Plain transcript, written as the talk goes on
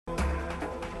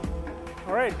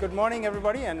All right, good morning,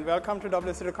 everybody, and welcome to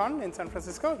WSO2Con in San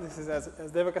Francisco. This is, as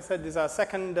Devika said, this is our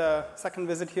second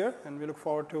visit here, and we look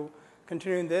forward to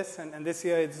continuing this. And this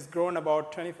year, it's grown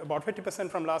about 50%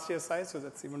 from last year's size, so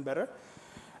that's even better.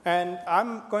 And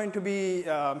I'm going to be,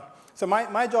 so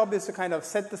my job is to kind of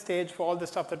set the stage for all the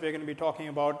stuff that we're going to be talking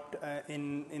about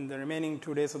in the remaining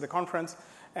 2 days of the conference.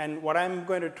 And what I'm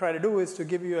going to try to do is to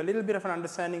give you a little bit of an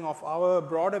understanding of our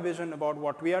broader vision about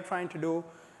what we are trying to do,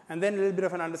 and then a little bit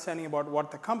of an understanding about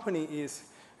what the company is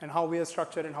and how we are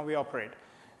structured and how we operate.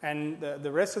 And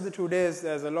the rest of the 2 days,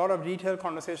 there's a lot of detailed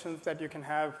conversations that you can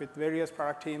have with various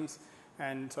product teams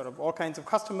and sort of all kinds of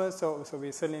customers. So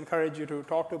we certainly encourage you to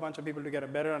talk to a bunch of people to get a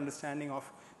better understanding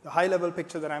of the high-level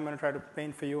picture that I'm going to try to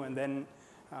paint for you, and then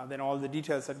all the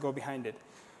details that go behind it.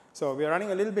 So we are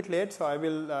running a little bit late, so I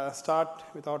will start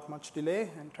without much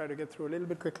delay and try to get through a little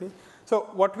bit quickly. So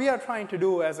what we are trying to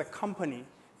do as a company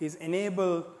is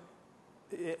enable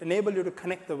you to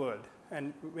connect the world.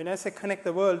 And when I say connect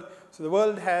the world, so the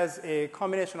world has a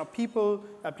combination of people,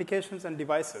 applications, and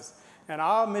devices. And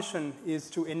our mission is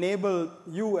to enable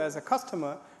you as a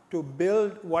customer to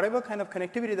build whatever kind of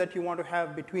connectivity that you want to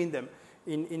have between them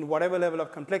in whatever level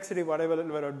of complexity, whatever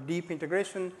level of deep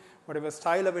integration, whatever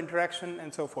style of interaction,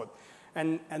 and so forth.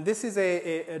 And this is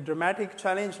a dramatic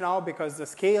challenge now because the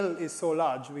scale is so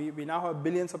large. We now have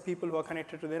billions of people who are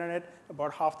connected to the internet,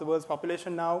 about half the world's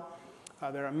population now.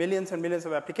 There are millions and millions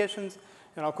of applications.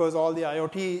 And of course, all the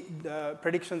IoT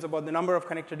predictions about the number of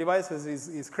connected devices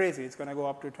is crazy. It's going to go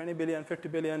up to 20 billion, 50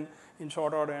 billion in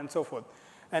short order, and so forth.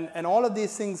 And all of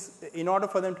these things, in order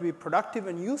for them to be productive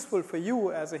and useful for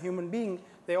you as a human being,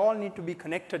 they all need to be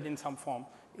connected in some form,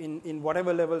 in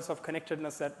whatever levels of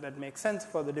connectedness that make sense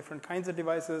for the different kinds of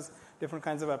devices, different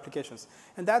kinds of applications.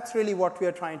 And that's really what we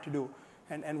are trying to do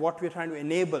and what we're trying to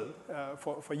enable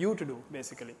for you to do,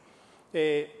 basically.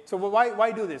 So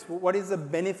why do this? What is the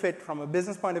benefit from a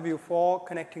business point of view for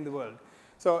connecting the world?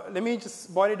 So let me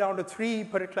just boil it down to three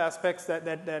particular aspects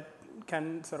that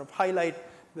can sort of highlight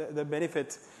the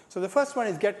benefits. So the first one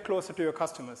is get closer to your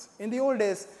customers. In the old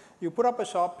days, you put up a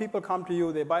shop, people come to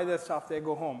you, they buy their stuff, they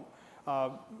go home.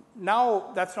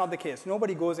 Now, that's not the case.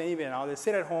 Nobody goes anywhere now. They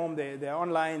sit at home, they're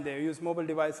online, they use mobile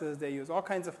devices, they use all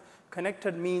kinds of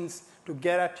connected means to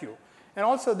get at you. And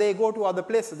also, they go to other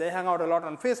places. They hang out a lot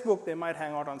on Facebook. They might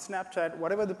hang out on Snapchat,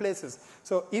 whatever the place is.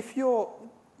 So if your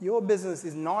business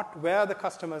is not where the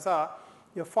customers are,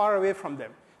 you're far away from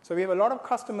them. So we have a lot of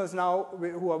customers now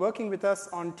who are working with us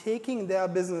on taking their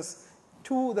business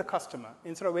to the customer.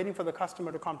 Instead of waiting for the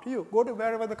customer to come to you, go to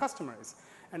wherever the customer is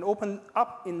and open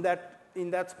up in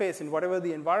that space, in whatever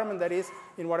the environment that is,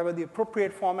 in whatever the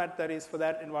appropriate format that is for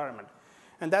that environment.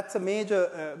 And that's a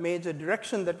major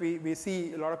direction that we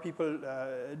see a lot of people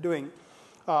doing.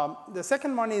 The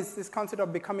second one is this concept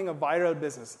of becoming a viral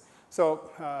business. So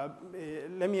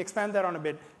let me expand that on a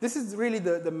bit. This is really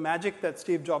the magic that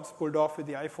Steve Jobs pulled off with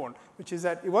the iPhone, which is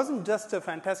that it wasn't just a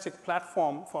fantastic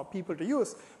platform for people to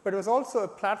use, but it was also a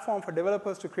platform for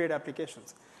developers to create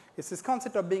applications. It's this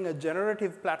concept of being a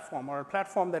generative platform, or a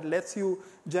platform that lets you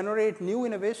generate new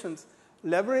innovations,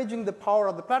 leveraging the power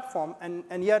of the platform,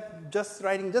 and yet just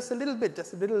writing just a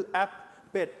little app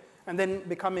bit, and then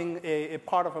becoming a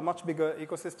part of a much bigger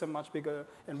ecosystem, much bigger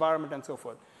environment, and so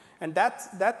forth. And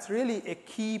that's really a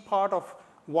key part of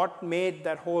what made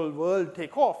that whole world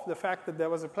take off, the fact that there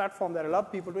was a platform that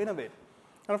allowed people to innovate.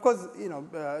 And of course,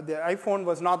 the iPhone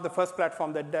was not the first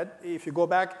platform that did. If you go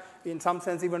back, in some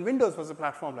sense, even Windows was a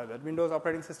platform like that. Windows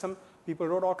operating system, people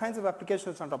wrote all kinds of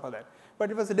applications on top of that.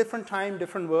 But it was a different time,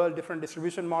 different world, different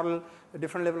distribution model, a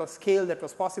different level of scale that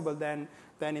was possible than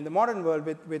in the modern world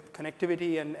with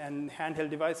connectivity and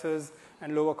handheld devices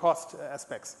and lower cost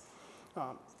aspects.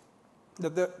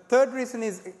 The third reason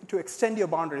is to extend your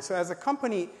boundaries. So as a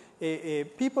company,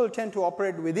 people tend to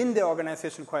operate within their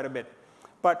organization quite a bit.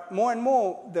 But more and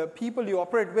more, the people you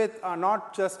operate with are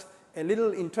not just a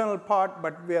little internal part,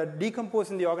 but we are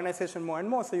decomposing the organization more and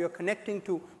more. So you're connecting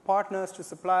to partners, to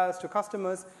suppliers, to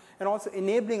customers, and also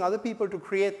enabling other people to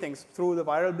create things through the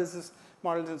viral business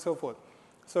models and so forth.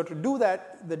 So to do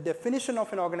that, the definition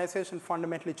of an organization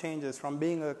fundamentally changes from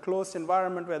being a closed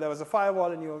environment where there was a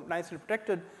firewall and you were nicely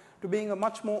protected to being a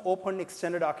much more open,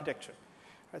 extended architecture.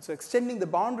 Right? So extending the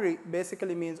boundary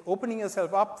basically means opening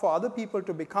yourself up for other people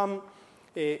to become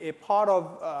a part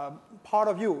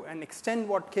of you and extend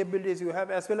what capabilities you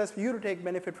have, as well as for you to take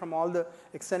benefit from all the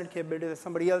extended capabilities that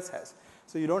somebody else has.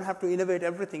 So you don't have to innovate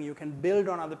everything. You can build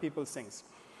on other people's things.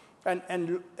 And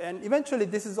eventually,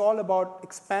 this is all about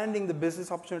expanding the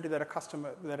business opportunity that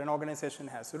an organization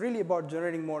has. So really about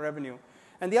generating more revenue.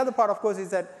 And the other part, of course, is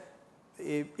that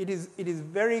it is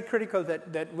very critical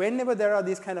that whenever there are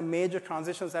these kind of major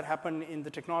transitions that happen in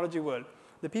the technology world,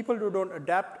 the people who don't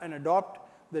adapt and adopt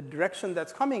the direction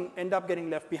that's coming end up getting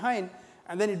left behind,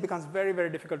 and then it becomes very, very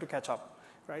difficult to catch up.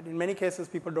 Right? In many cases,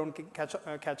 people don't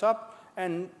catch up,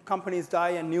 and companies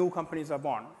die and new companies are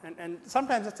born. And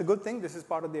sometimes that's a good thing. This is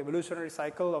part of the evolutionary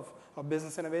cycle of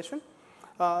business innovation.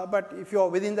 But if you're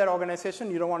within that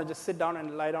organization, you don't want to just sit down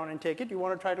and lie down and take it. You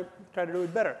want to try to do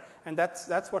it better. And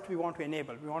that's what we want to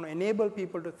enable. We want to enable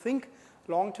people to think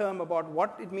long-term about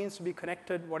what it means to be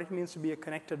connected, what it means to be a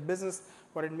connected business,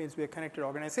 what it means to be a connected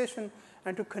organization,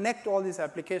 and to connect all these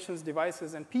applications,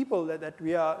 devices, and people that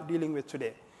we are dealing with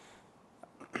today.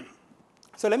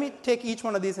 So let me take each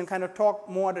one of these and kind of talk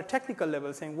more at a technical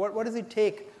level, saying what does it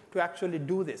take to actually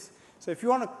do this? So if you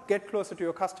want to get closer to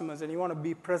your customers and you want to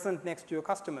be present next to your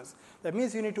customers, that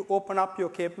means you need to open up your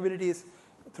capabilities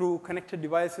through connected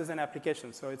devices and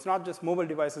applications. So it's not just mobile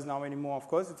devices now anymore, of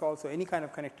course. It's also any kind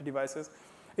of connected devices.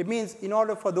 It means in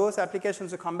order for those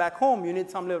applications to come back home, you need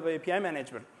some level of API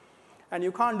management. And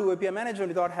you can't do API management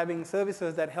without having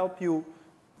services that help you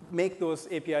make those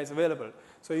APIs available.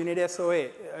 So you need SOA,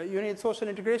 you need social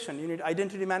integration, you need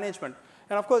identity management.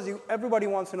 And of course, everybody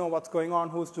wants to know what's going on,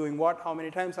 who's doing what, how many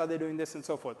times are they doing this, and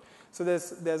so forth. So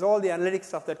there's all the analytics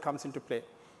stuff that comes into play.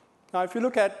 Now, if you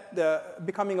look at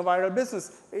becoming a viral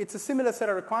business, it's a similar set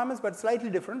of requirements, but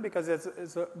slightly different because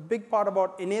it's a big part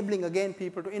about enabling, again,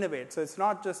 people to innovate. So it's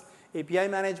not just API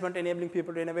management enabling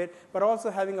people to innovate, but also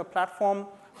having a platform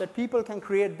that people can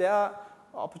create their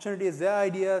opportunities, their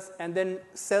ideas, and then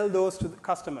sell those to the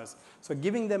customers. So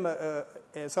giving them a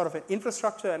sort of an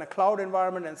infrastructure and a cloud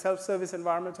environment and self-service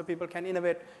environment so people can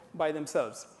innovate by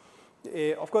themselves.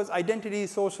 Of course, identity,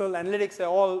 social, analytics are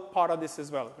all part of this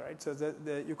as well, right? So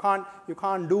you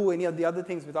can't do any of the other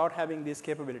things without having these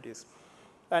capabilities.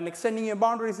 And extending your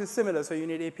boundaries is similar. So you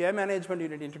need API management, you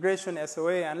need integration,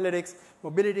 SOA, analytics,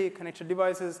 mobility, connected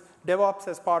devices, DevOps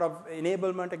as part of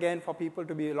enablement, again, for people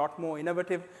to be a lot more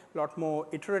innovative, a lot more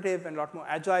iterative, and a lot more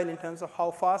agile in terms of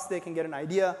how fast they can get an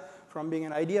idea from being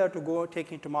an idea to go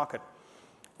taking it to market.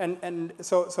 And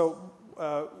so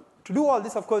to do all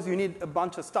this, of course, you need a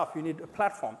bunch of stuff. You need a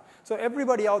platform. So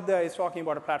everybody out there is talking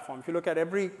about a platform. If you look at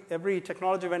every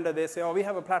technology vendor, they say, oh, we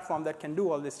have a platform that can do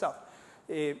all this stuff.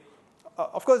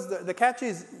 Of course, the catch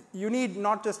is you need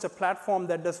not just a platform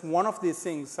that does one of these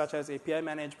things, such as API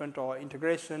management or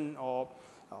integration or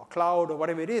cloud or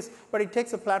whatever it is, but it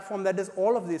takes a platform that does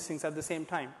all of these things at the same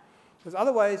time. Because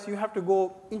otherwise, you have to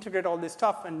go integrate all this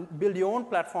stuff and build your own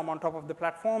platform on top of the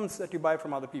platforms that you buy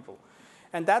from other people.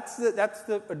 And that's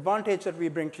the advantage that we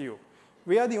bring to you.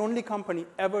 We are the only company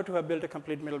ever to have built a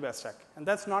complete middleware stack. And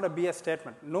that's not a BS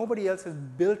statement. Nobody else has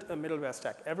built a middleware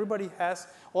stack. Everybody has,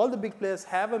 all the big players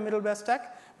have a middleware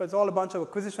stack, but it's all a bunch of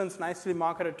acquisitions nicely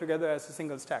marketed together as a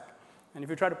single stack. And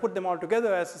if you try to put them all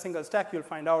together as a single stack, you'll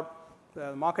find out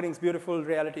marketing's beautiful,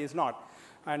 reality is not.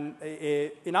 And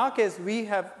in our case, we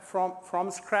have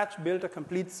from scratch built a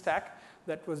complete stack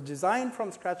that was designed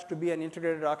from scratch to be an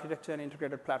integrated architecture and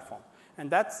integrated platform. And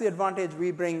that's the advantage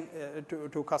we bring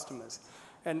to customers.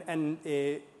 And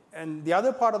the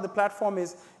other part of the platform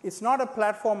is it's not a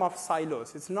platform of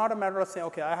silos. It's not a matter of saying,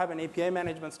 OK, I have an API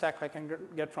management stack I can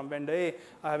get from vendor A.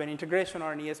 I have an integration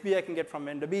or an ESB I can get from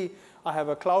vendor B. I have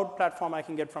a cloud platform I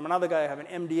can get from another guy. I have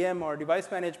an MDM or a device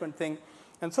management thing,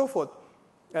 and so forth.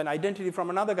 An identity from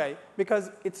another guy, because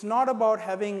it's not about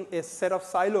having a set of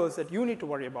silos that you need to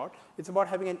worry about. It's about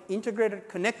having an integrated,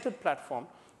 connected platform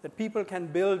that people can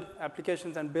build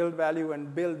applications and build value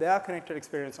and build their connected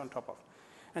experience on top of.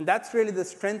 And that's really the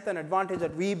strength and advantage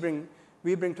that we bring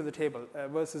to the table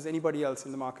versus anybody else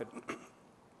in the market.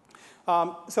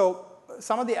 So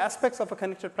some of the aspects of a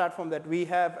connected platform that we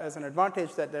have as an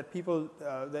advantage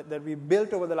that we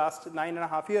built over the last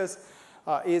 9.5 years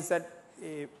is that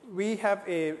we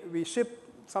ship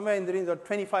somewhere in the range of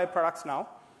 25 products now,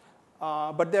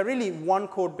 but they're really one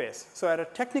code base. So at a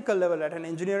technical level, at an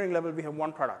engineering level, we have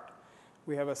one product.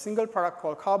 We have a single product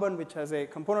called Carbon, which has a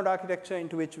component architecture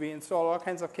into which we install all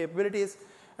kinds of capabilities,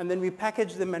 and then we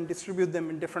package them and distribute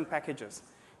them in different packages.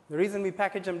 The reason we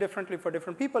package them differently for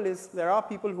different people is there are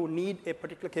people who need a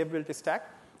particular capability stack,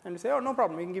 and we say, oh, no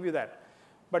problem, we can give you that.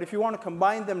 But if you want to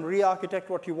combine them,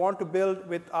 re-architect what you want to build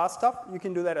with our stuff, you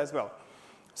can do that as well.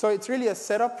 So it's really a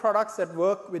set of products that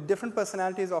work with different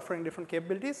personalities offering different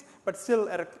capabilities, but still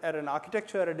at an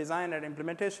architecture, at a design, at an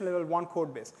implementation level, one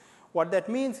code base. What that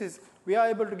means is we are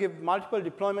able to give multiple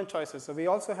deployment choices. So we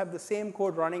also have the same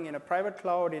code running in a private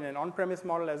cloud, in an on-premise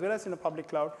model, as well as in a public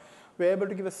cloud. We're able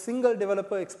to give a single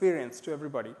developer experience to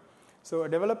everybody. So a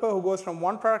developer who goes from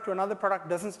one product to another product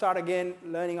doesn't start again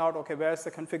learning out, okay, where's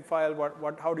the config file,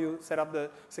 how do you set up the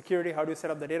security, how do you set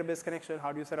up the database connection,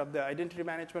 how do you set up the identity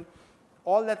management.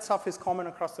 All that stuff is common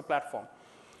across the platform.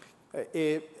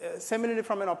 Similarly,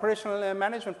 from an operational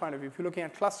management point of view, if you're looking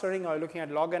at clustering or looking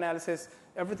at log analysis,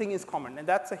 everything is common. And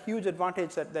that's a huge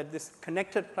advantage that this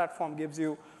connected platform gives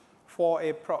you for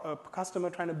a customer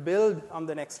trying to build on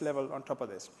the next level on top of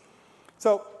this.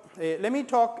 So let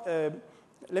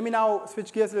me now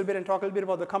switch gears a little bit and talk a little bit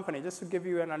about the company, just to give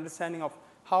you an understanding of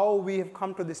how we have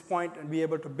come to this point and be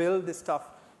able to build this stuff,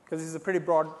 because this is a pretty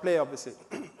broad play, obviously.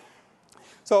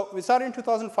 So we started in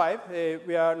 2005.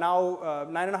 We are now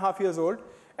 9.5 years old.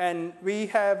 And we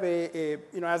have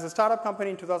as a startup company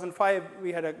in 2005,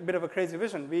 we had a bit of a crazy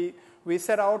vision. We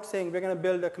set out saying we're going to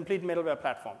build a complete middleware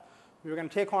platform. We were going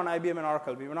to take on IBM and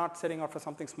Oracle. We were not setting out for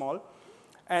something small.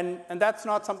 And that's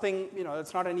not something,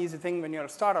 it's not an easy thing when you're a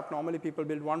startup. Normally people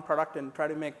build one product and try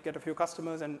to get a few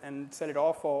customers and sell it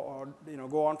off or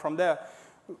go on from there.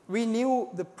 We knew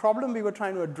the problem we were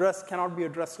trying to address cannot be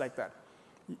addressed like that.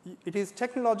 It is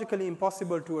technologically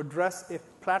impossible to address a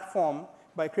platform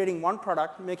by creating one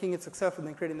product, making it successful,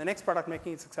 then creating the next product,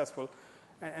 making it successful,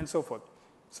 and so forth.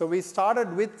 So we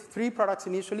started with 3 products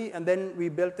initially, and then we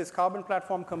built this Carbon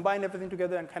platform, combined everything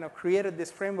together, and kind of created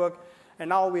this framework. And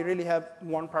now we really have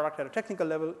one product at a technical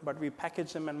level, but we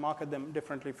package them and market them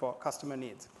differently for customer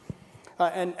needs.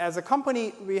 And as a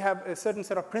company, we have a certain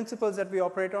set of principles that we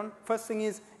operate on. First thing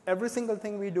is, every single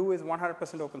thing we do is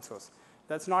 100% open source.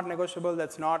 That's not negotiable.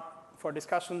 That's not for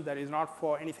discussion. That is not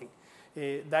for anything.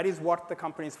 That is what the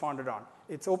company is founded on.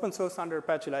 It's open source under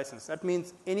Apache license. That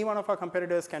means any one of our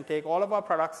competitors can take all of our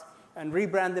products and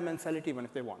rebrand them and sell it even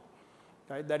if they want.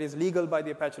 Right? That is legal by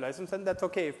the Apache license, and that's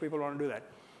OK if people want to do that.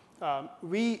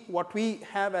 What we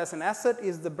have as an asset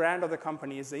is the brand of the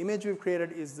company, is the image we've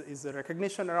created, is the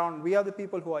recognition around we are the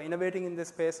people who are innovating in this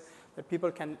space that people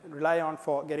can rely on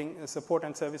for getting support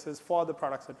and services for the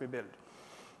products that we build.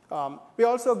 We're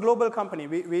also a global company.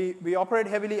 We operate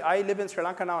heavily. I live in Sri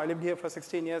Lanka now. I lived here for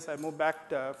 16 years. I moved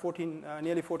back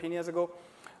nearly 14 years ago.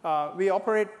 We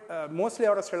operate mostly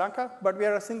out of Sri Lanka, but we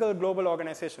are a single global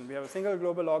organization. We have a single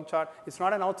global org chart. It's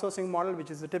not an outsourcing model, which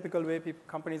is the typical way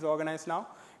companies organize now.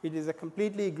 It is a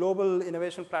completely global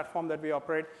innovation platform that we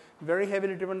operate, very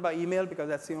heavily driven by email, because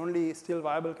that's the only still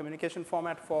viable communication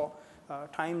format for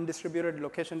time-distributed,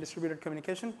 location-distributed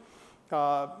communication,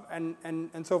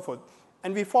 and so forth.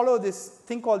 And we follow this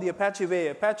thing called the Apache Way.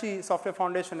 Apache Software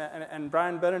Foundation, and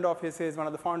Brian Bernendorf is one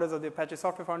of the founders of the Apache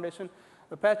Software Foundation.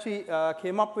 Apache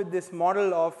came up with this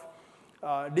model of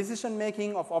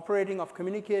decision-making, of operating, of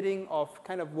communicating, of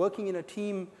kind of working in a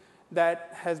team that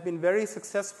has been very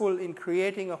successful in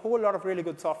creating a whole lot of really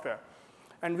good software.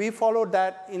 And we followed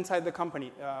that inside the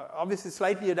company. Obviously,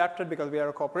 slightly adapted because we are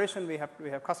a corporation. We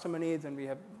have customer needs, and we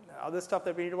have other stuff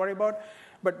that we need to worry about.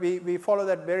 But we follow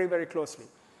that very, very closely.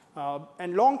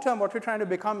 And long term, what we're trying to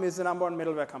become is the #1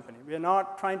 middleware company. We're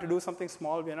not trying to do something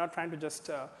small. We're not trying to just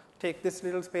take this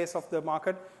little space of the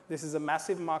market. This is a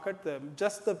massive market.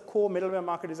 Just the core middleware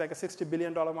market is like a $60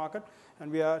 billion market, and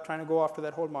we are trying to go after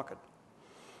that whole market.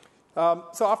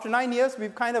 So after 9 years,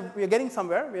 we're getting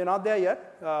somewhere. We're not there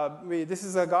yet. This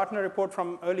is a Gartner report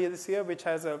from earlier this year, which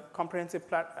has a comprehensive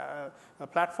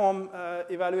platform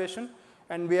evaluation,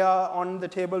 and we are on the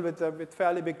table with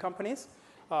fairly big companies.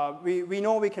 We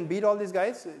know we can beat all these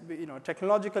guys.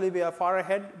 Technologically, we are far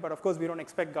ahead, but of course, we don't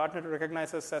expect Gartner to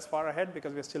recognize us as far ahead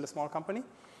because we're still a small company.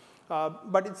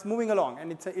 But it's moving along, and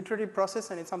it's an iterative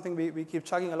process, and it's something we keep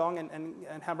chugging along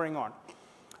and hammering on.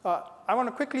 I want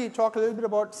to quickly talk a little bit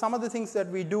about some of the things that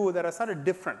we do that are sort of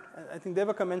different. I think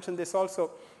Devaka mentioned this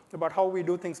also, about how we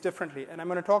do things differently. And I'm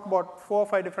going to talk about 4 or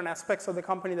 5 different aspects of the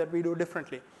company that we do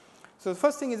differently. So the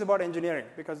first thing is about engineering,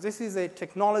 because this is a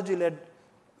technology-led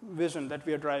vision that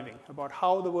we are driving about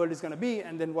how the world is going to be,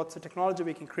 and then what's the technology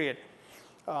we can create.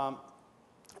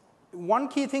 One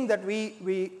key thing that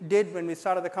we did when we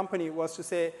started the company was to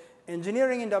say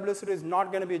engineering in WSO2 is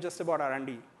not going to be just about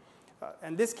R&D.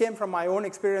 And this came from my own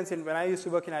experience when I used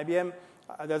to work in IBM.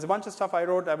 There's a bunch of stuff I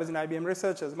wrote. I was in IBM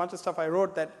research. There's a bunch of stuff I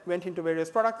wrote that went into various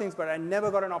product things, but I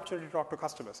never got an opportunity to talk to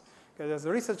customers. Because there's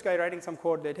a research guy writing some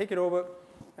code. They take it over,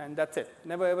 and that's it.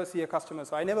 Never ever see a customer.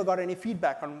 So I never got any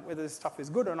feedback on whether this stuff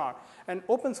is good or not. And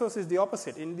open source is the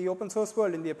opposite. In the open source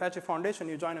world, in the Apache Foundation,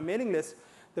 you join a mailing list.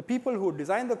 The people who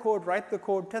design the code, write the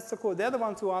code, test the code, they're the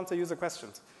ones who answer user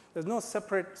questions. There's no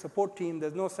separate support team.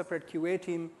 There's no separate QA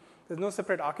team. There's no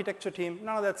separate architecture team,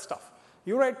 none of that stuff.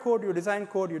 You write code, you design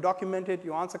code, you document it,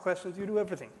 you answer questions, you do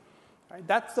everything. Right?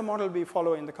 That's the model we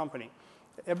follow in the company.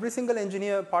 Every single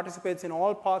engineer participates in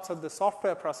all parts of the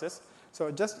software process, So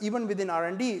just even within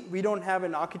R&D, we don't have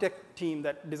an architect team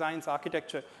that designs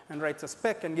architecture and writes a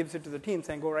spec and gives it to the team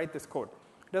saying, go write this code.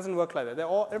 It doesn't work like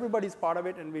that. Everybody's part of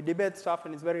it, and we debate stuff,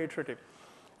 and it's very iterative.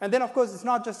 And then, of course, it's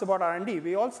not just about R&D.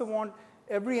 We also want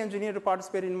every engineer to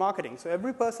participate in marketing. So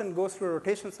every person goes through a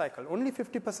rotation cycle. Only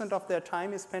 50% of their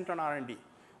time is spent on R&D.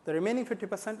 The remaining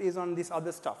 50% is on this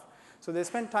other stuff. So they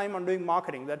spend time on doing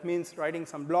marketing. That means writing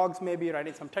some blogs, maybe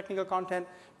writing some technical content,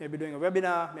 maybe doing a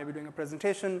webinar, maybe doing a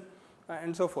presentation,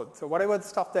 and so forth. So whatever the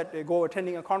stuff that they go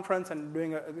attending a conference and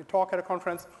doing a talk at a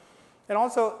conference. And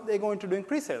also, they go into doing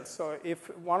pre-sales. So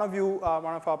if one of you are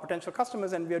one of our potential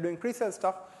customers and we are doing pre-sales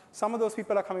stuff, some of those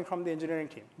people are coming from the engineering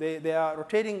team. They are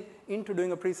rotating into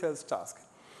doing a pre-sales task.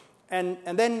 And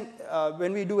then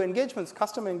when we do engagements,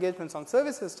 customer engagements on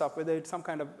services stuff, whether it's some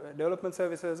kind of development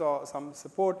services or some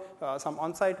support, some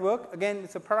on-site work, again,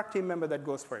 it's a product team member that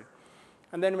goes for it.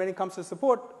 And then when it comes to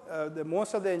support,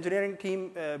 most of the engineering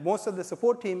team, most of the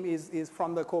support team is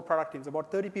from the core product teams.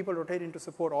 About 30 people rotate into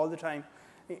support all the time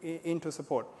into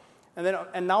support.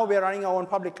 And now we're running our own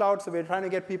public cloud, so we're trying to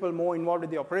get people more involved with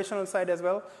the operational side as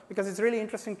well, because it's really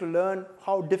interesting to learn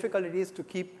how difficult it is to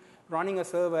keep running a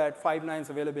server at 5 nines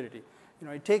availability.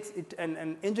 It takes it,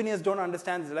 and engineers don't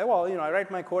understand. It's like, well, I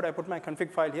write my code, I put my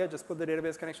config file here, just put the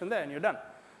database connection there, and you're done.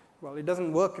 Well, it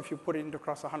doesn't work if you put it into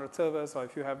across 100 servers, or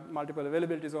if you have multiple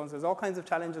availability zones. There's all kinds of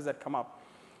challenges that come up.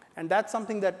 And that's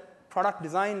something that product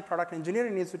design, product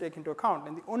engineering needs to take into account.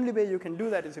 And the only way you can do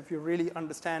that is if you really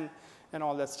understand and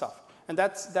all that stuff. And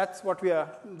that's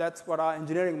what our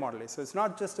engineering model is. So it's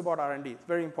not just about R&D. It's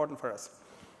very important for us.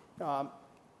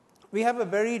 We have a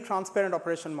very transparent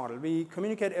operation model. We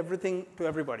communicate everything to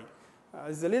everybody.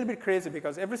 It's a little bit crazy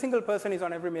because every single person is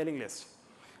on every mailing list.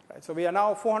 Right? So we are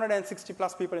now 460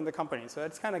 plus people in the company. So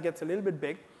it kind of gets a little bit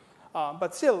big.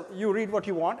 But still, you read what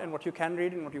you want and what you can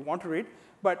read and what you want to read.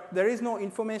 But there is no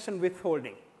information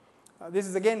withholding. This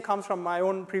is, again, comes from my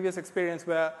own previous experience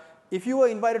where if you were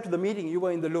invited to the meeting, you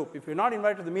were in the loop. If you're not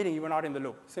invited to the meeting, you were not in the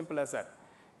loop. Simple as that.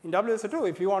 In WSO2,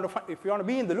 if you want to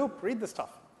be in the loop, read the stuff.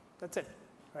 That's it.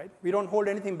 Right? We don't hold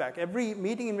anything back. Every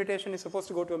meeting invitation is supposed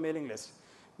to go to a mailing list,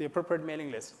 the appropriate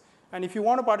mailing list. And if you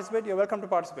want to participate, you're welcome to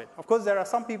participate. Of course, there are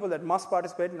some people that must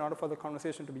participate in order for the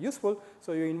conversation to be useful,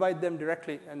 so you invite them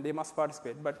directly and they must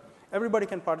participate. But everybody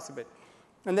can participate.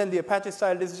 And then the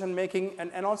Apache-style decision-making,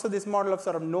 and also this model of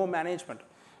sort of no management.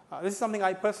 This is something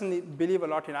I personally believe a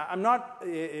lot in. I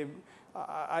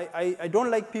don't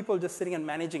like people just sitting and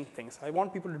managing things. I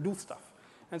want people to do stuff.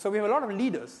 And so we have a lot of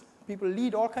leaders. People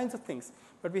lead all kinds of things.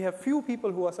 But we have few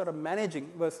people who are sort of managing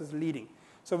versus leading.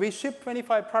 So we ship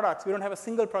 25 products. We don't have a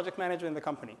single project manager in the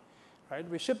company. Right?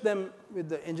 We ship them with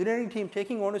the engineering team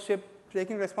taking ownership,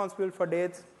 taking responsibility for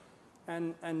dates,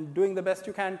 and doing the best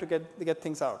you can to get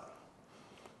things out.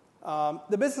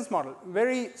 The business model,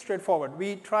 very straightforward.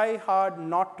 We try hard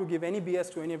not to give any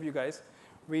BS to any of you guys.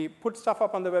 We put stuff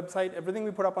up on the website. Everything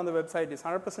we put up on the website is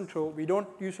 100% true. We don't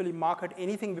usually market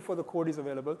anything before the code is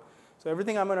available. So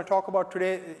everything I'm going to talk about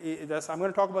today, I'm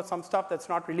going to talk about some stuff that's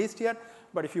not released yet.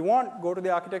 But if you want, go to the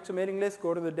architecture mailing list,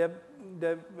 go to the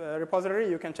dev repository.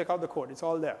 You can check out the code. It's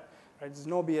all there. Right? There's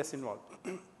no BS involved.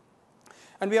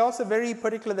 And we're also very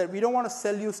particular that we don't want to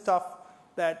sell you stuff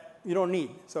that you don't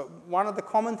need. So one of the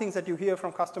common things that you hear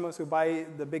from customers who buy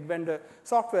the big vendor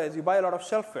software is you buy a lot of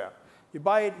shelfware. You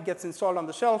buy it, gets installed on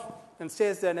the shelf, and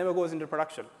stays there, never goes into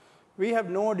production. We have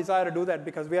no desire to do that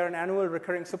because we are an annual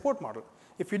recurring support model.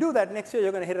 If you do that, next year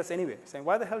you're going to hit us anyway, saying,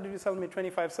 why the hell did you sell me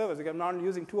 25 servers? I'm not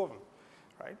using 2 of them.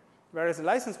 Right? Whereas a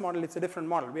license model, it's a different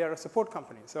model. We are a support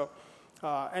company. So,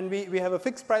 and we have a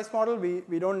fixed price model.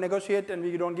 We don't negotiate, and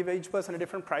we don't give each person a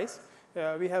different price.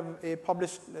 We have a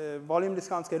published volume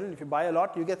discount schedule. If you buy a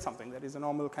lot, you get something. That is a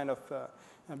normal kind of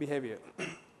behavior.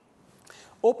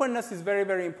 Openness is very,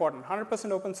 very important.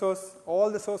 100% open source. All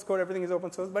the source code, everything is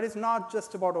open source. But it's not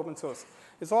just about open source.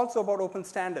 It's also about open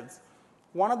standards.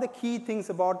 One of the key things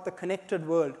about the connected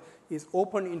world is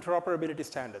open interoperability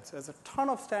standards. There's a ton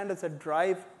of standards that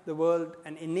drive the world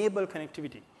and enable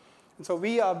connectivity. And so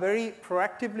we are very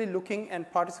proactively looking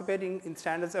and participating in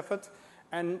standards efforts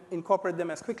and incorporate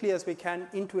them as quickly as we can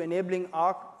into enabling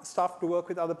our stuff to work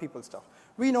with other people's stuff.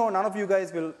 We know none of you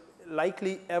guys will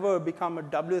likely ever become a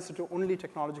WSO2 only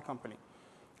technology company.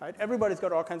 Right? Everybody's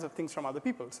got all kinds of things from other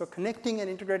people. So connecting and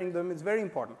integrating them is very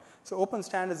important. So open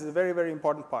standards is a very, very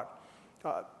important part.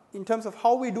 In terms of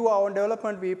how we do our own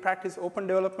development, we practice open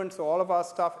development. So all of our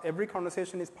stuff, every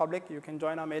conversation is public. You can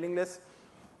join our mailing list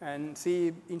and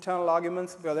see internal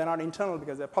arguments. Well, they're not internal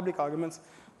because they're public arguments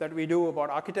that we do about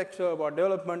architecture, about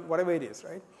development, whatever it is.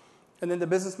 Right? And then the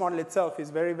business model itself is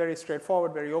very, very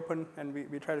straightforward, very open, and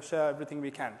we try to share everything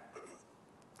we can.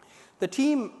 the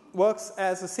team works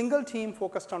as a single team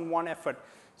focused on one effort.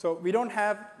 So we don't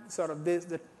have sort of this.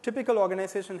 The typical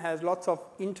organization has lots of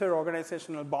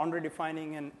inter-organizational boundary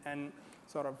defining and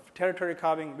sort of territory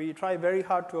carving. We try very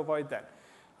hard to avoid that.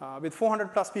 With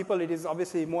 400 plus people, it is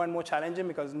obviously more and more challenging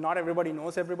because not everybody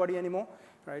knows everybody anymore,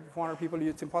 right? 400 people,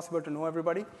 it's impossible to know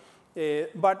everybody.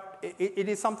 But it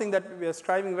is something that we are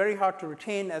striving very hard to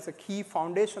retain as a key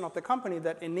foundation of the company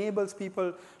that enables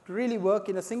people to really work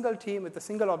in a single team with a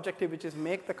single objective, which is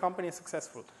make the company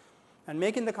successful. And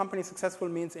making the company successful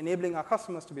means enabling our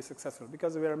customers to be successful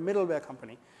because we're a middleware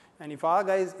company. And if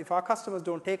our customers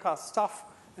don't take our stuff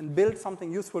and build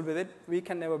something useful with it, we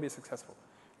can never be successful,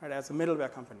 right, as a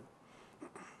middleware company.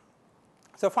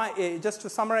 So just to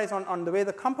summarize on the way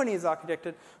the company is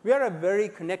architected, we are a very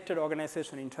connected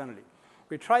organization internally.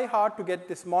 We try hard to get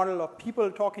this model of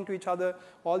people talking to each other,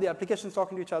 all the applications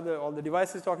talking to each other, all the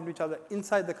devices talking to each other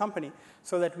inside the company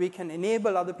so that we can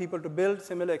enable other people to build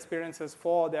similar experiences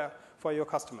for your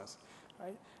customers.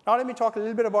 Right? Now let me talk a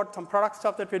little bit about some product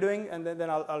stuff that we're doing, and then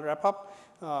I'll wrap up.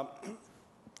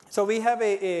 So we have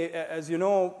as you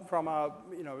know,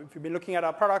 if you've been looking at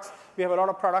our products, we have a lot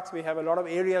of products. We have a lot of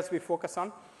areas we focus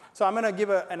on. So I'm going to give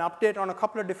an update on a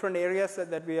couple of different areas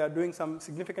that we are doing some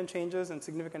significant changes and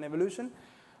significant evolution.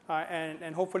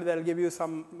 And hopefully that'll give you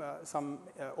some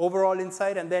overall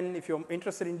insight. And then if you're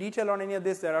interested in detail on any of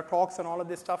this, there are talks and all of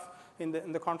this stuff in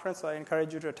the conference. So I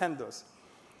encourage you to attend those.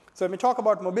 So let me talk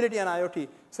about mobility and IoT.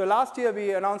 So last year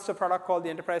we announced a product called the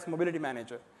Enterprise Mobility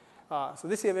Manager. So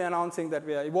this year we're announcing that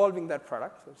we are evolving that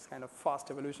product. So it's kind of fast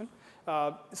evolution.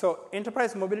 So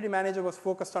Enterprise Mobility Manager was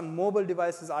focused on mobile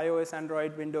devices, iOS,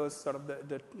 Android, Windows, sort of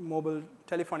the mobile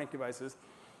telephonic devices.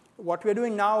 What we're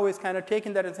doing now is kind of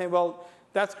taking that and saying, well,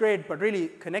 that's great, but really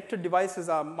connected devices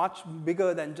are much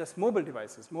bigger than just mobile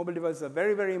devices. Mobile devices are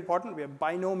very, very important. We are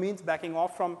by no means backing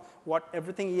off from what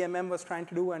everything EMM was trying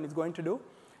to do and is going to do.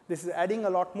 This is adding a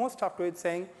lot more stuff to it,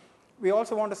 saying, we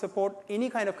also want to support any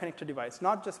kind of connected device,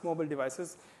 not just mobile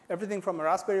devices. Everything from a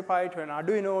Raspberry Pi to an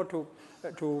Arduino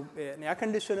to an air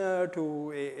conditioner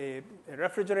to a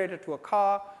refrigerator to a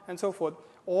car and so forth,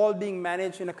 all being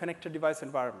managed in a connected device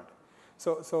environment.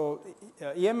 So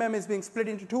EMM is being split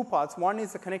into two parts. One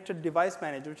is the connected device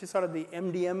manager, which is sort of the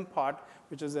MDM part,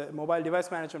 which is a mobile device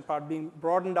management part, being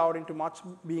broadened out into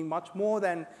being much more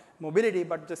than mobility,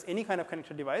 but just any kind of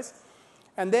connected device.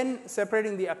 And then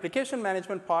separating the application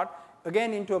management part,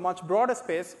 again, into a much broader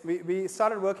space. We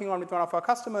started working on with one of our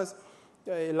customers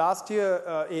last year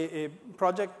a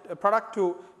product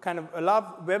to kind of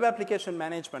allow web application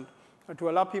management, to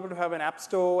allow people to have an app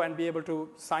store and be able to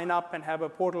sign up and have a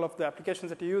portal of the applications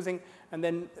that you're using and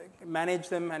then manage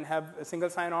them and have a single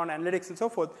sign-on analytics and so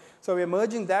forth. So we're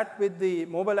merging that with the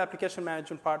mobile application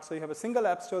management part. So you have a single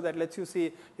app store that lets you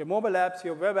see your mobile apps,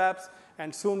 your web apps,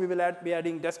 and soon we will be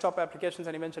adding desktop applications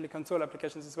and eventually console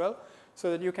applications as well,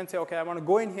 so that you can say, okay, I want to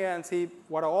go in here and see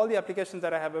what are all the applications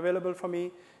that I have available for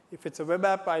me. If it's a web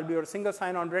app, I'll be able to single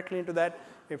sign-on directly into that.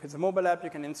 If it's a mobile app, you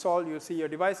can install, you'll see your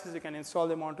devices, you can install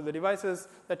them onto the devices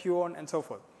that you own, and so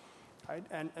forth. Right?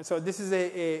 And so this is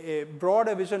a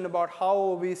broader vision about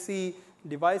how we see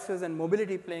devices and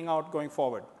mobility playing out going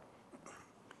forward.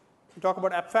 We talk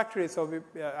about App Factory. So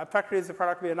App Factory is a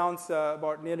product we announced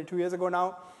about nearly 2 years ago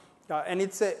now. And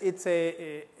it's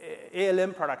a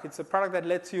ALM product. It's a product that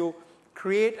lets you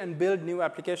create and build new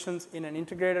applications in an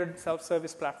integrated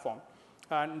self-service platform.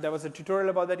 And there was a tutorial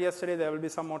about that yesterday. There will be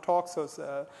some more talks.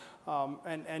 So,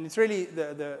 and it's really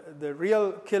the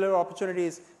real killer opportunity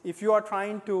is if you are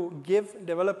trying to give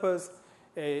developers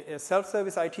a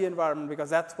self-service IT environment, because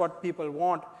that's what people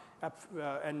want,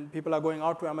 and people are going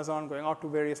out to Amazon, going out to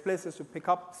various places to pick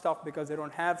up stuff because they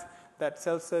don't have that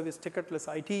self-service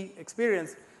ticketless IT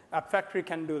experience. App Factory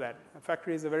can do that. App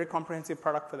Factory is a very comprehensive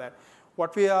product for that.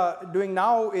 What we are doing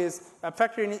now is App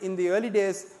Factory in the early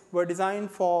days were designed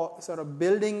for sort of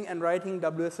building and writing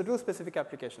WSO2 specific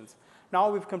applications. Now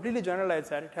we've completely generalized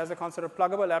that. It has a concept of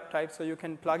pluggable app type, so you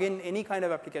can plug in any kind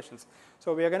of applications.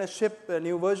 So we are going to ship a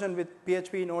new version with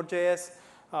PHP, Node.js,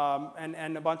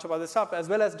 and a bunch of other stuff, as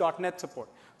well as .NET support.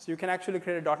 So you can actually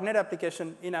create a .NET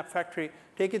application in App Factory,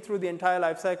 take it through the entire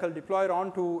lifecycle, deploy it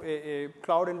onto a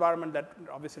cloud environment that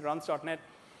obviously runs .NET,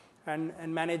 and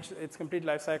manage its complete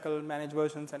lifecycle, manage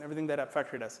versions, and everything that App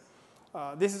Factory does.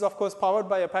 This is, of course, powered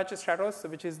by Apache Stratos,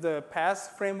 which is the PaaS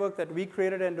framework that we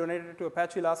created and donated to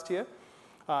Apache last year.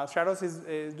 Stratos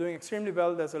is doing extremely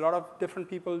well. There's a lot of different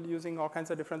people using all kinds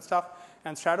of different stuff.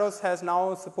 And Stratos has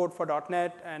now support for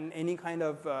 .NET and any kind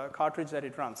of cartridge that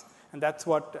it runs. And that's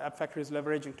what App Factory is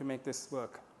leveraging to make this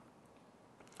work.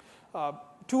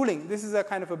 Tooling. This is a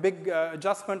kind of a big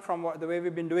adjustment from the way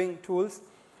we've been doing tools.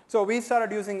 So we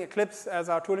started using Eclipse as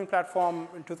our tooling platform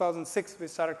in 2006. We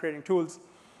started creating tools.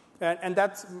 And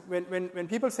that's when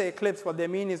people say Eclipse, what they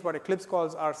mean is what Eclipse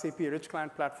calls RCP, Rich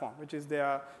Client Platform, which is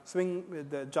their swing with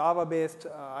the Java-based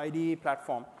IDE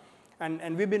platform.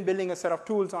 And we've been building a set of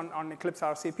tools on Eclipse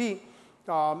RCP.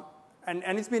 And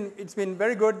it's been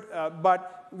very good,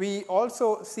 but we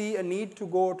also see a need to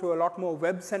go to a lot more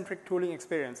web-centric tooling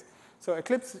experience. So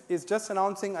Eclipse is just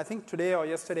announcing, I think today or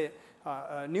yesterday,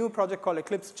 a new project called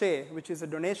Eclipse Che, which is a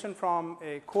donation from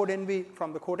the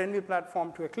CodeEnvy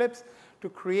platform to Eclipse to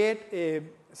create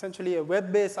essentially a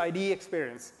web-based IDE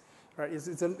experience. Right?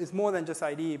 It's more than just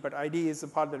IDE, but IDE is the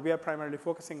part that we are primarily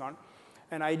focusing on.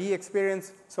 An IDE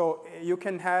experience, so you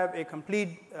can have a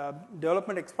complete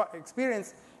development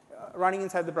experience running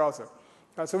inside the browser.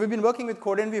 So we've been working with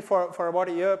CodeEnvy for about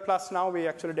a year plus now. We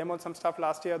actually demoed some stuff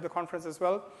last year at the conference as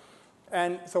well.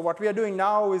 And so what we are doing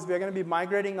now is we're going to be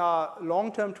migrating our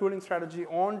long-term tooling strategy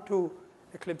onto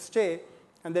Eclipse Che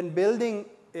and then building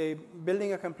a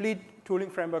complete tooling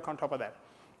framework on top of that.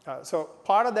 So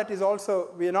part of that is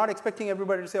also, we are not expecting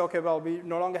everybody to say, okay, well, we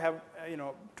no longer have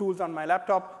tools on my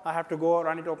laptop. I have to go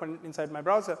run it open inside my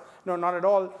browser. No, not at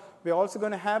all. We're also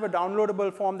going to have a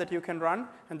downloadable form that you can run,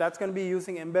 and that's going to be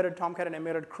using embedded Tomcat and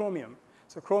embedded Chromium.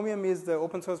 So Chromium is the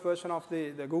open source version of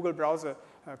the Google browser,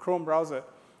 Chrome browser.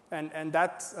 And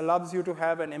that allows you to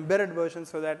have an embedded version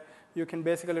so that you can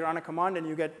basically run a command and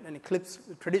you get an Eclipse,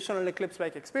 traditional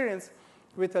Eclipse-like experience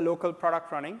with a local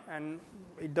product running. And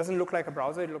it doesn't look like a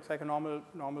browser. It looks like a normal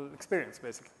experience,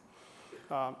 basically.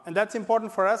 And that's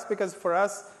important for us because for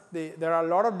us, there are a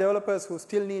lot of developers who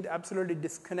still need absolutely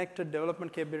disconnected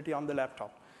development capability on the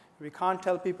laptop. We can't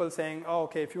tell people saying, oh,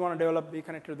 okay, if you want to develop, be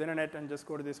connected to the internet and just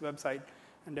go to this website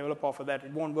and develop off of that.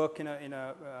 It won't work in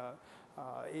a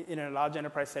large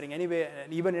enterprise setting anyway.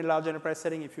 And even in a large enterprise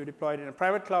setting, if you deploy it in a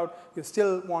private cloud, you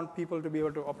still want people to be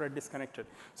able to operate disconnected.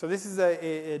 So this is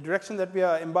a direction that we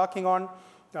are embarking on.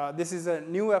 This is a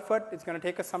new effort. It's going to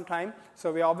take us some time.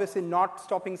 So we're obviously not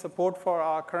stopping support for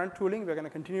our current tooling. We're going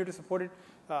to continue to support it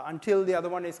until the other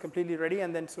one is completely ready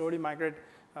and then slowly migrate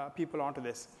people onto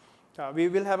this. We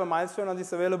will have a milestone on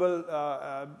this available.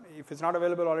 If it's not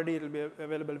available already, it will be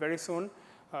available very soon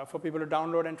for people to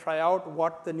download and try out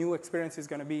what the new experience is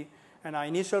going to be. And our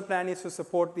initial plan is to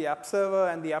support the app server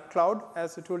and the app cloud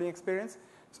as the tooling experience.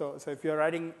 So if you're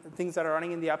writing things that are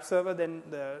running in the app server, then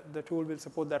the tool will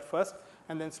support that first,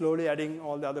 and then slowly adding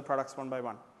all the other products one by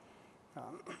one.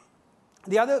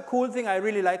 The other cool thing I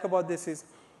really like about this is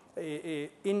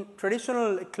in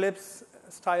traditional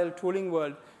Eclipse-style tooling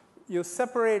world, you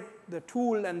separate the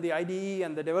tool and the IDE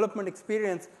and the development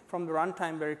experience from the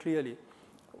runtime very clearly.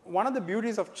 One of the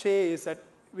beauties of Che is that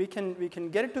we can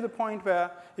get it to the point where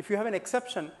if you have an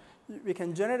exception, we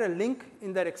can generate a link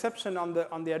in that exception on the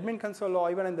admin console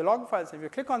or even in the log files. If you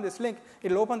click on this link,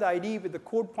 it'll open the IDE with the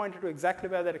code pointed to exactly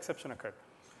where that exception occurred.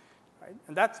 Right?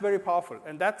 And that's very powerful.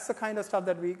 And that's the kind of stuff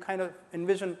that we kind of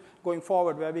envision going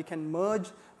forward, where we can merge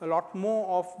a lot more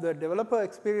of the developer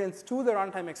experience to the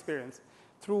runtime experience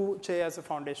through Che as a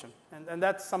foundation. And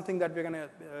that's something that we're going to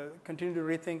continue to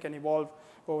rethink and evolve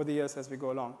over the years as we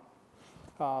go along.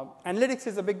 Analytics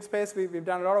is a big space. We've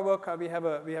done a lot of work. We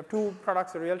have two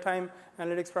products, the real-time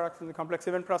analytics products and the complex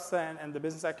event processor and the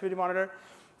business activity monitor.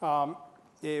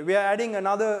 We are adding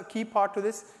another key part to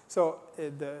this. So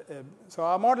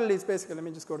our model is basically, let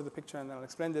me just go to the picture and then I'll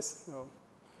explain this. So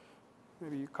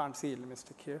maybe you can't see it. Let me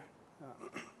stick here.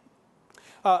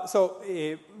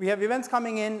 We have events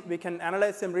coming in. We can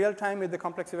analyze them real time with the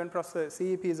complex event processor.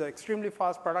 CEP is an extremely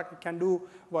fast product. It can do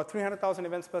about 300,000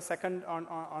 events per second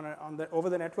over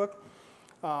the network.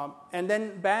 And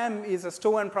then BAM is a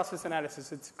store and process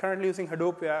analysis. It's currently using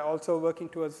Hadoop. We are also working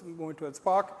towards moving towards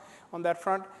Spark on that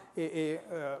front.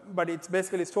 But it's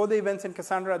basically store the events in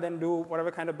Cassandra, then do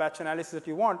whatever kind of batch analysis that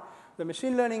you want. The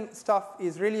machine learning stuff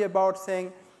is really about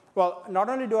saying, well, not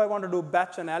only do I want to do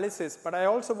batch analysis, but I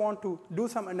also want to do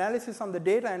some analysis on the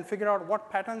data and figure out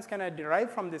what patterns can I derive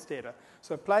from this data.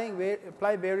 So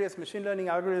apply various machine learning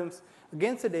algorithms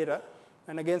against the data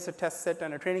and against a test set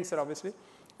and a training set, obviously,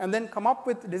 and then come up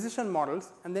with decision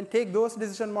models, and then take those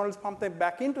decision models, pump them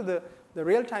back into the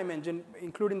real-time engine,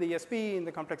 including the ESP, in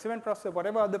the complex event processor,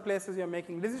 whatever other places you're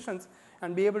making decisions,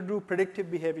 and be able to do predictive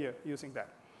behavior using that.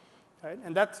 Right?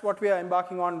 And that's what we are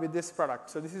embarking on with this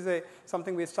product. So this is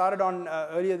something we started on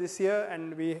earlier this year,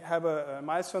 and we have a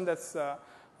milestone that's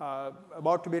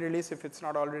about to be released if it's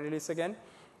not already released again.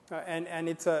 And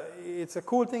it's a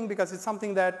cool thing because it's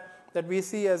something that we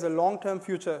see as a long-term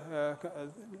future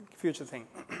thing.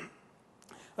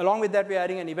 Along with that, we're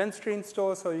adding an event stream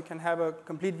store, so you can have a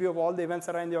complete view of all the events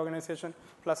that are in the organization,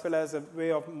 plus well as a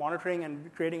way of monitoring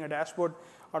and creating a dashboard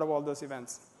out of all those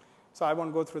events. So I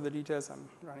won't go through the details. I'm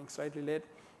running slightly late.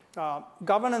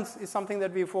 Governance is something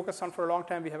that we've focused on for a long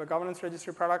time. We have a governance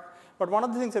registry product. But one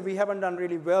of the things that we haven't done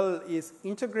really well is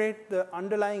integrate the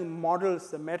underlying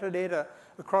models, the metadata,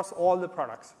 across all the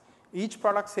products. Each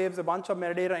product saves a bunch of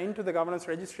metadata into the governance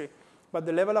registry, but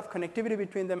the level of connectivity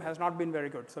between them has not been very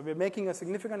good. So we're making a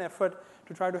significant effort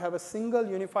to try to have a single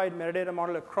unified metadata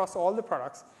model across all the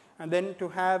products, and then to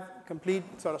have complete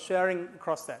sort of sharing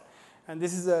across that. And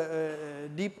this is a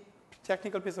deep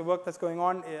technical piece of work that's going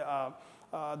on.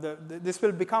 This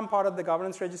will become part of the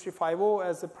governance registry 5.0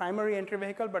 as the primary entry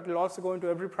vehicle, but it will also go into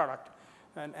every product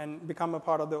and become a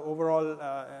part of the overall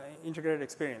integrated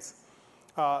experience.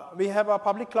 We have our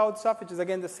public cloud stuff, which is,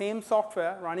 again, the same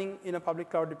software running in a public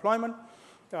cloud deployment.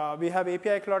 We have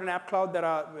API Cloud and App Cloud that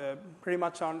are pretty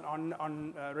much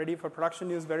ready for production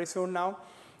use very soon now.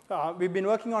 We've been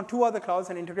working on 2 other clouds,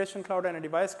 an integration cloud and a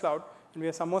device cloud, and we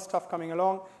have some more stuff coming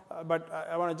along. But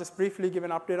I want to just briefly give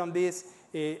an update on these.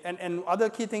 And other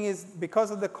key thing is, because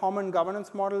of the common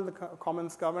governance model, the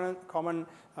common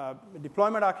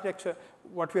deployment architecture,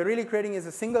 what we're really creating is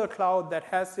a single cloud that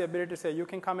has the ability to say, you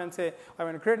can come and say, I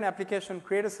want to create an application,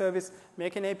 create a service,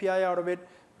 make an API out of it,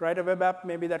 write a web app,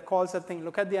 maybe that calls that thing,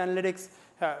 look at the analytics,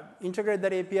 integrate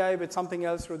that API with something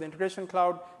else through the integration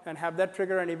cloud, and have that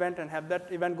trigger an event, and have that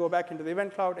event go back into the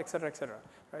event cloud, et cetera, et cetera.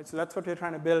 Right? So that's what we're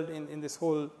trying to build in this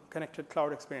whole connected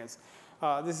cloud experience.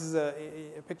 This is a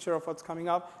picture of what's coming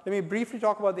up. Let me briefly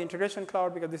talk about the integration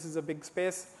cloud, because this is a big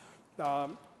space.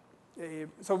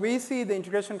 So we see the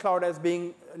integration cloud as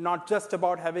being not just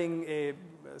about having a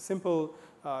simple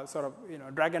sort of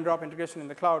drag and drop integration in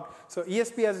the cloud. So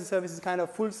ESP as a service is kind of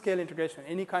full-scale integration.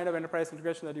 Any kind of enterprise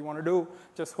integration that you want to do,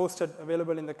 just hosted,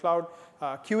 available in the cloud.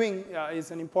 Queuing is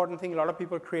an important thing. A lot of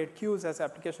people create queues as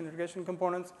application integration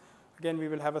components. Again, we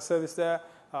will have a service there.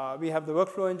 We have the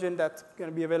workflow engine that's going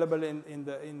to be available in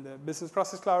the business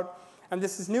process cloud. And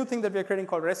this is new thing that we're creating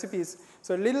called recipes.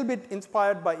 So a little bit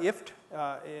inspired by IFT.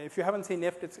 If you haven't seen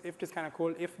IFT, IFT is kind of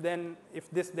cool. If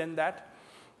this, then that.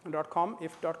 .com,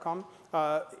 if.com.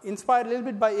 Inspired a little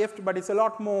bit by IFT, but it's a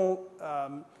lot more.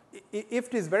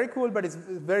 IFT is very cool, but it's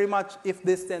very much if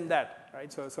this, then that.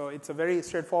 Right? So it's a very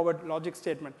straightforward logic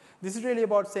statement. This is really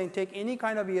about saying take any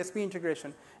kind of ESP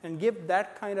integration and give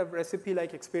that kind of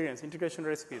recipe-like experience, integration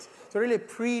recipes. So really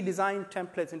pre-designed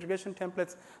templates, integration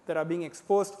templates that are being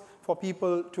exposed for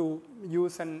people to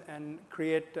use and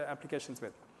create applications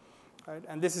with. Right?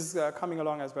 And this is coming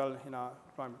along as well in our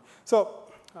deployment. So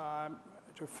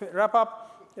to wrap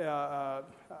up,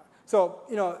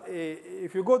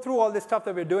 if you go through all this stuff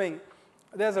that we're doing,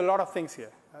 there's a lot of things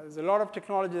here. There's a lot of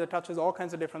technology that touches all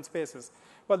kinds of different spaces.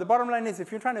 But the bottom line is,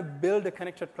 if you're trying to build a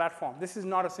connected platform, this is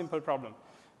not a simple problem.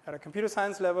 At a computer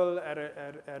science level, at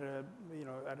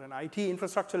an IT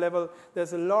infrastructure level,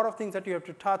 there's a lot of things that you have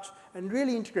to touch and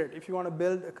really integrate if you want to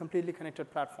build a completely connected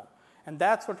platform. And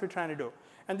that's what we're trying to do.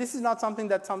 And this is not something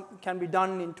that can be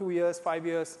done in 2 years, 5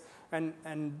 years,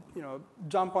 and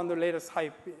jump on the latest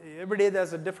hype. Every day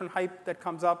there's a different hype that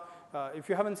comes up. If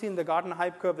you haven't seen the Gartner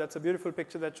hype curve, that's a beautiful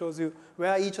picture that shows you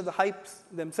where each of the hypes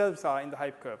themselves are in the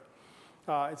hype curve.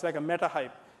 It's like a meta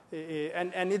hype.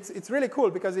 And it's really cool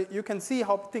because you can see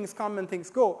how things come and things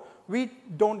go. We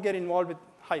don't get involved with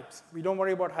hypes. We don't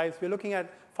worry about hypes. We're looking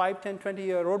at 5, 10,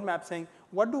 20-year roadmap saying,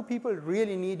 what do people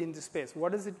really need in this space?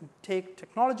 What does it take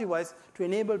technology-wise to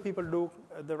enable people to do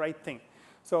the right thing?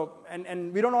 So,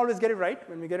 and we don't always get it right.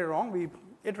 When we get it wrong, we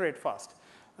iterate fast.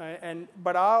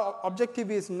 But our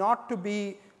objective is not to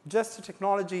be just a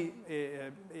technology,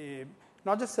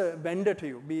 not just a vendor to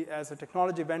you, be as a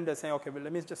technology vendor saying, okay, well,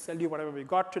 let me just sell you whatever we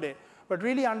got today, but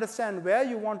really understand where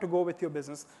you want to go with your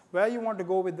business, where you want to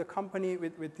go with the company,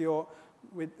 with your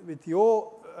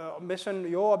mission,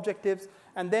 your objectives,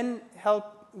 and then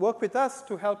work with us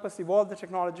to help us evolve the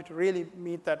technology to really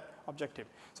meet that objective.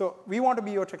 So we want to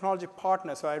be your technology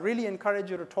partner. So I really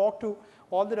encourage you to talk to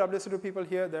all the WSO2 people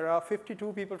here. There are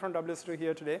 52 people from WSO2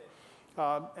 here today,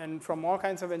 and from all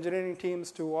kinds of engineering teams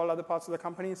to all other parts of the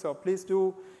company. So please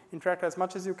do interact as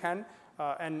much as you can.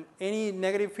 And any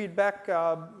negative feedback,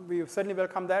 we certainly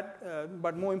welcome that.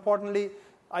 But more importantly,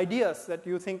 ideas that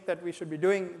you think that we should be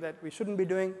doing, that we shouldn't be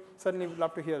doing, certainly would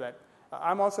love to hear that.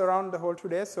 I'm also around the whole 2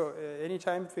 days, so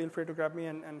anytime feel free to grab me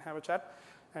and have a chat.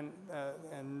 And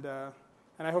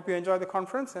I hope you enjoy the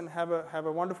conference and have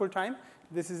a wonderful time.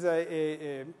 This is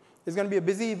it's going to be a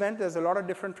busy event. There's a lot of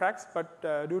different tracks, but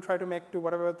do try to do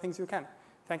whatever things you can.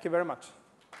 Thank you very much.